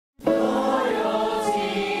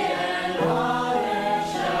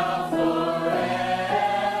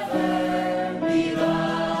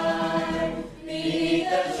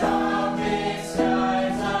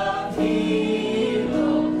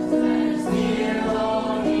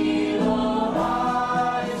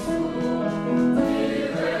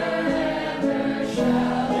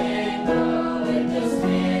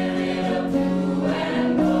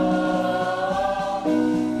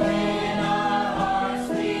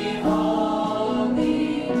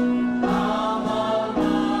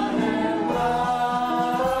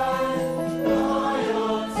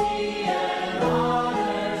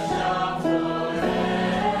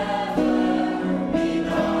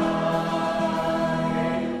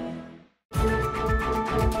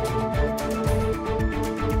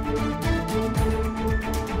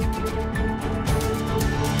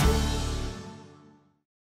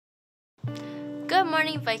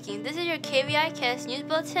morning, Vikings. This is your KVIKS News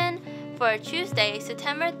Bulletin for Tuesday,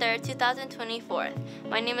 September 3rd, 2024.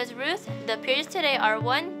 My name is Ruth. The periods today are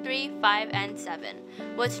 1, 3, 5, and 7.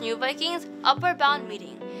 What's new, Vikings? Upward Bound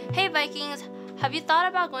meeting. Hey, Vikings. Have you thought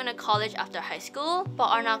about going to college after high school, but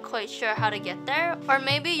are not quite sure how to get there? Or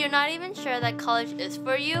maybe you're not even sure that college is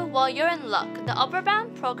for you? Well, you're in luck. The Upward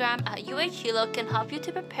Bound program at Hilo can help you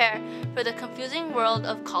to prepare for the confusing world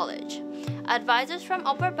of college. Advisors from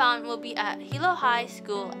Upward Bound will be at Hilo High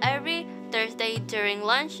School every Thursday during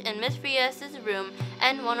lunch in Miss Frias' room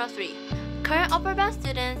N103. Current Upward Bound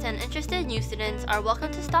students and interested new students are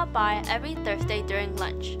welcome to stop by every Thursday during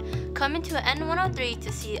lunch. Come into N103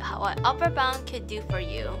 to see what Upward Bound could do for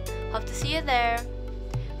you. Hope to see you there.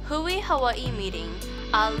 Hui Hawaii meeting.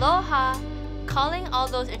 Aloha! Calling all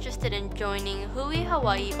those interested in joining Hui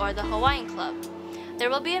Hawaii or the Hawaiian Club. There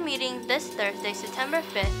will be a meeting this Thursday, September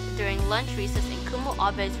 5th during lunch recess in Kumu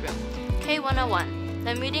Abe's room, K101.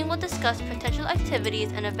 The meeting will discuss potential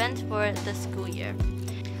activities and events for the school year.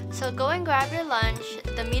 So go and grab your lunch.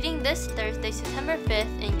 The meeting this Thursday, September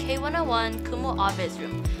 5th in K101 Kumu Abe's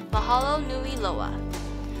room. Mahalo nui loa.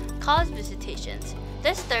 College visitations.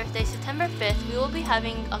 This Thursday, September 5th, we will be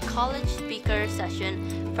having a college speaker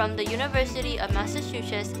session from the University of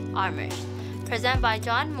Massachusetts Amherst, presented by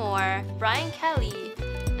John Moore, Brian Kelly,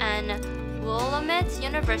 and Willamette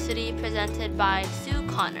University, presented by Sue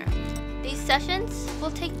Connor. These sessions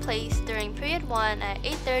will take place during period 1 at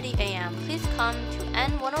 8:30 a.m. Please come to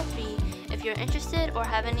N103 if you're interested or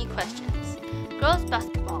have any questions. Girls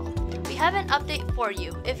basketball. We have an update for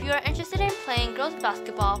you. If you are interested in playing girls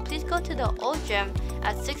basketball, please go to the old gym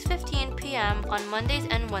at 6:15 p.m. on Mondays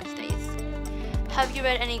and Wednesdays. Have you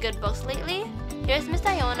read any good books lately? Here's Miss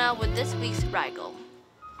Iona with this week's Raggle.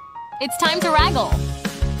 It's time to Raggle!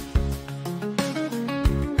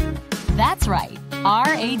 That's right,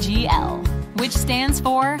 R-A-G-L, which stands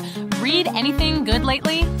for Read Anything Good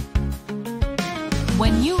Lately?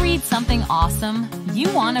 When you read something awesome,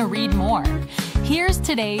 you want to read more. Here's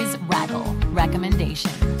today's Raggle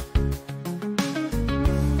recommendation.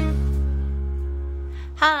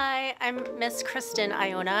 Hi, I'm Miss Kristen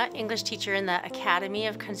Iona, English teacher in the Academy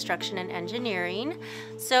of Construction and Engineering.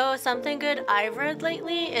 So something good I've read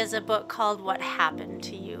lately is a book called What Happened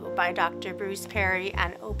to You by Dr. Bruce Perry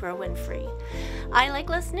and Oprah Winfrey. I like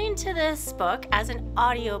listening to this book as an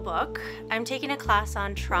audiobook. I'm taking a class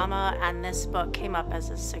on trauma and this book came up as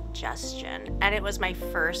a suggestion, and it was my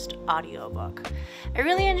first audiobook. I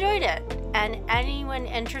really enjoyed it, and anyone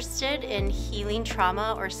interested in healing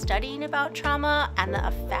trauma or studying about trauma and the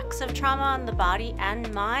effects of trauma on the body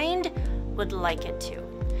and mind would like it too.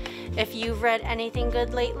 If you've read anything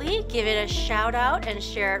good lately, give it a shout out and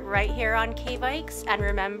share it right here on KVIKS. And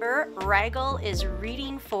remember, Raggle is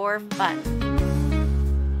reading for fun.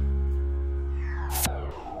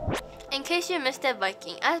 In case you missed it,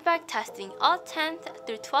 Viking, ASBAC testing, all 10th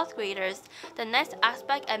through 12th graders, the next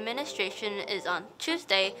ASBAC administration is on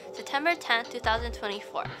Tuesday, September 10th,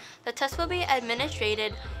 2024. The test will be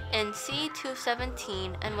administered in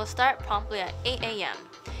C217 and will start promptly at 8 a.m.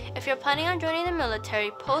 If you're planning on joining the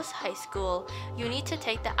military post-high school, you need to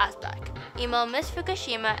take the ASBAC. Email Ms.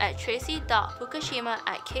 Fukushima at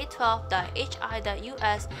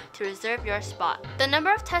tracy.fukushima@k12.hi.us to reserve your spot. The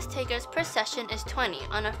number of test takers per session is 20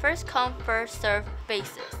 on a first-come, first-served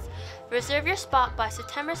basis. Reserve your spot by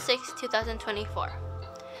September 6, 2024.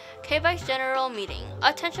 KVIKS General Meeting.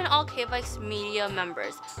 Attention all KVIKS media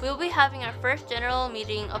members. We will be having our first general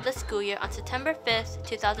meeting of the school year on September 5th,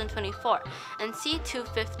 2024 and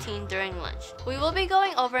C215 during lunch. We will be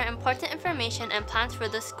going over important information and plans for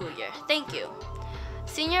the school year. Thank you.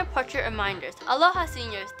 Senior Portrait Reminders. Aloha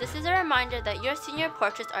seniors, this is a reminder that your senior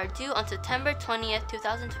portraits are due on September 20th,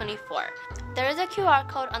 2024. There is a QR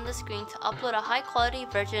code on the screen to upload a high quality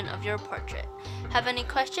version of your portrait. Have any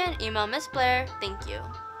question? Email Miss Blair. Thank you.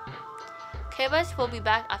 KVIKS will be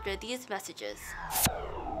back after these messages.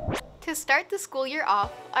 To start the school year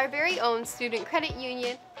off, our very own Student Credit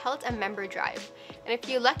Union held a member drive, and a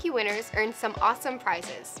few lucky winners earned some awesome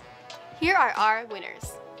prizes. Here are our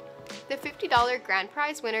winners. The $50 grand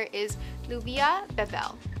prize winner is Lubia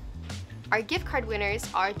Bebel. Our gift card winners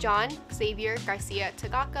are John Xavier Garcia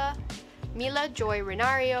Tagaka, Mila Joy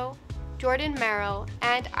Renario, Jordan Merrill,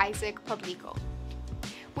 and Isaac Publico.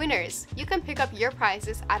 Winners, you can pick up your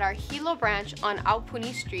prizes at our Hilo branch on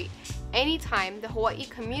Aupuni Street anytime the Hawaii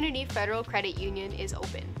Community Federal Credit Union is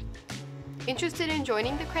open. Interested in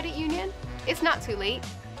joining the credit union? It's not too late.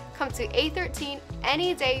 Come to A13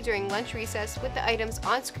 any day during lunch recess with the items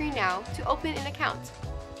on screen now to open an account.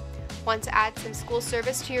 Want to add some school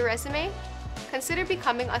service to your resume? Consider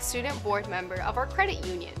becoming a student board member of our credit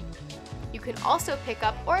union. You can also pick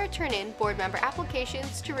up or turn in board member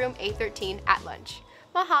applications to room A13 at lunch.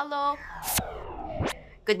 Mahalo!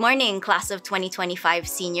 Good morning, class of 2025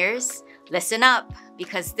 seniors. Listen up,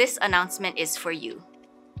 because this announcement is for you.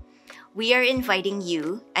 We are inviting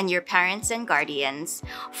you and your parents and guardians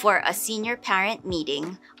for a senior parent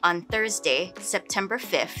meeting on Thursday, September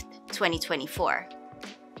 5th, 2024.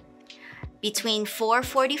 Between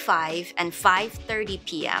 4:45 and 5:30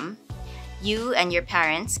 p.m., you and your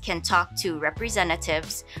parents can talk to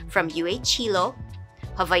representatives from Hilo,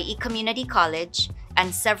 Hawaii Community College,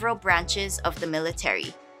 and several branches of the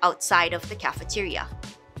military outside of the cafeteria.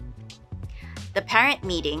 The parent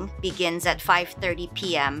meeting begins at 5:30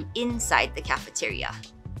 p.m. inside the cafeteria.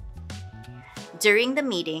 During the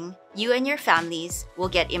meeting, you and your families will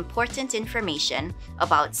get important information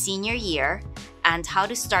about senior year and how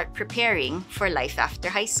to start preparing for life after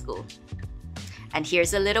high school. And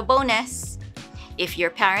here's a little bonus. If your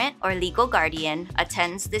parent or legal guardian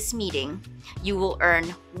attends this meeting, you will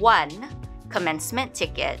earn 1 commencement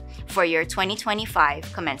ticket for your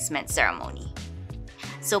 2025 commencement ceremony.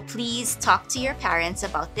 So please talk to your parents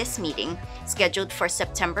about this meeting scheduled for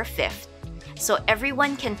September 5th so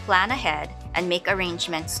everyone can plan ahead and make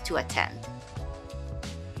arrangements to attend.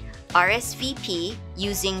 RSVP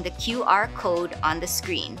using the QR code on the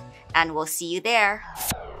screen, and we'll see you there.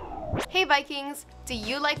 Hey Vikings, do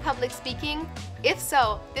you like public speaking? If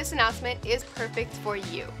so, this announcement is perfect for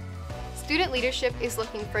you. Student leadership is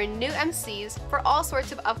looking for new MCs for all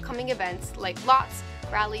sorts of upcoming events like lots,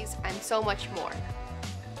 rallies, and so much more.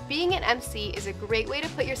 Being an MC is a great way to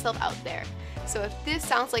put yourself out there, so if this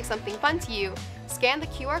sounds like something fun to you, scan the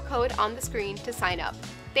QR code on the screen to sign up.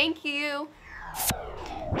 Thank you!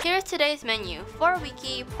 Here's today's menu: 4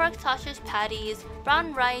 wiki, pork sausage patties,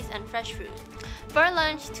 brown rice, and fresh fruit. For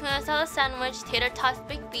lunch, tuna salad sandwich, tater tots,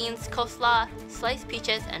 baked beans, coleslaw, sliced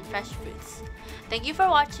peaches, and fresh fruits. Thank you for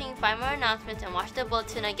watching. Find more announcements and watch the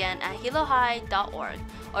bulletin again at hilo-hi.org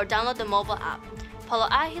or download the mobile app. Follow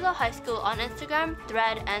at Hilo High School on Instagram,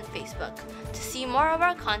 Thread, and Facebook. To see more of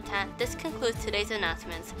our content, this concludes today's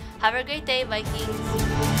announcements. Have a great day,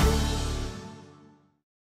 Vikings!